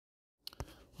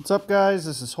What's up, guys?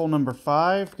 This is hole number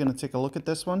 5. Going to take a look at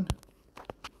this one.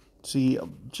 See,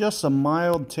 just a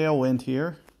mild tailwind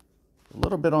here. A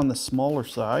little bit on the smaller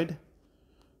side.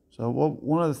 So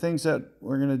one of the things that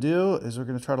we're going to do is we're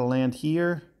going to try to land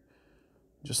here.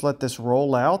 Just let this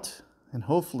roll out and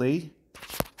hopefully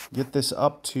get this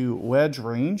up to wedge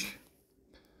range,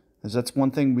 as that's one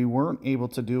thing we weren't able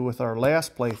to do with our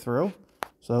last playthrough.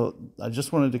 So I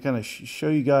just wanted to kind of show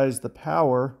you guys the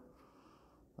power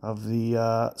of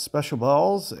the special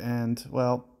balls, and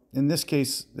well, in this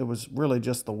case it was really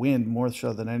just the wind more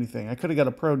so than anything. I could have got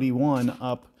a Pro D1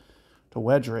 up to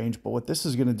wedge range, but what this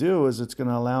is going to do is it's going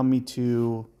to allow me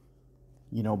to,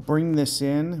 you know, bring this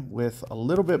in with a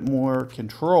little bit more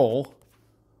control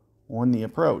on the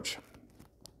approach.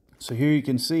 So here you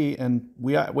can see, and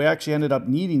we actually ended up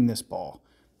needing this ball,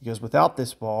 because without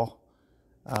this ball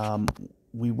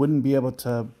we wouldn't be able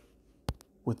to,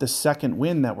 with the second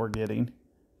wind that we're getting,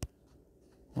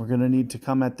 we're going to need to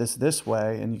come at this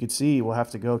way, and you can see we'll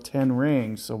have to go 10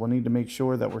 rings, so we'll need to make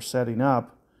sure that we're setting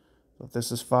up. So if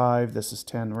this is 5, this is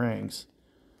 10 rings.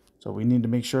 So we need to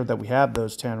make sure that we have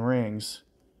those 10 rings.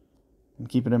 And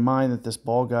keeping in mind that this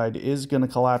ball guide is going to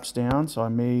collapse down, so I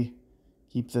may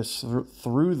keep this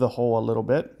through the hole a little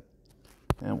bit.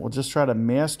 And we'll just try to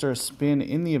master a spin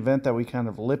in the event that we kind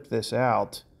of lip this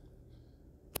out.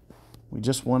 We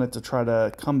just want it to try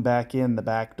to come back in the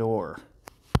back door.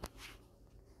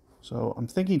 So I'm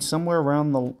thinking somewhere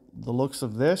around the looks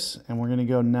of this, and we're going to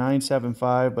go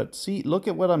 975. But see, look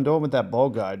at what I'm doing with that ball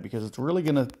guide, because it's really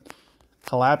going to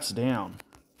collapse down.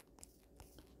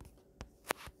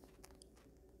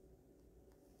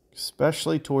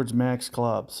 Especially towards max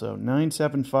club. So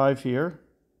 975 here.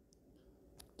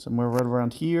 Somewhere right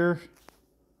around here.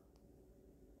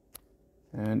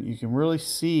 And you can really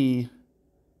see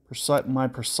my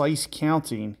precise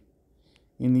counting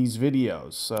in these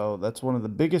videos. So that's one of the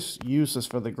biggest uses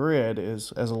for the grid,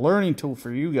 is as a learning tool for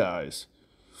you guys,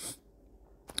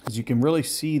 as you can really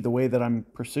see the way that I'm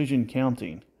precision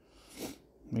counting.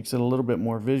 Makes it a little bit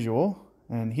more visual.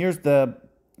 And here's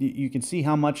you can see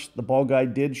how much the ball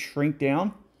guide did shrink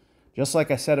down, just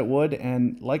like I said it would.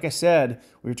 And like I said,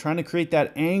 we were trying to create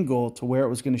that angle to where it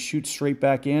was going to shoot straight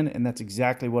back in, and that's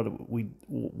exactly what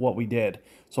we did.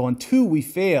 So on 2 we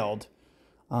failed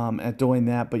at doing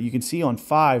that, but you can see on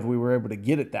 5 we were able to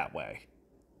get it that way.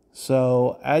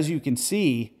 So as you can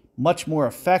see, much more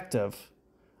effective,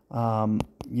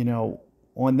 you know,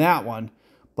 on that one.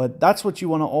 But that's what you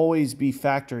want to always be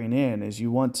factoring in, is you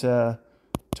want to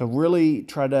really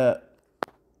try to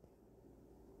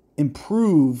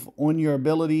improve on your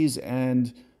abilities.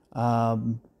 And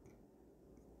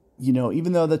you know,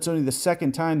 even though that's only the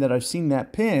second time that I've seen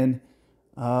that pin,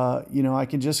 you know, I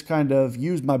can just kind of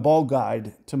use my ball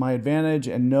guide to my advantage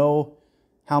and know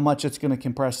how much it's going to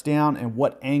compress down and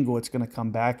what angle it's going to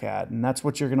come back at. And that's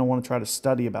what you're going to want to try to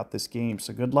study about this game.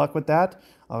 So good luck with that.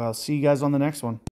 I'll see you guys on the next one.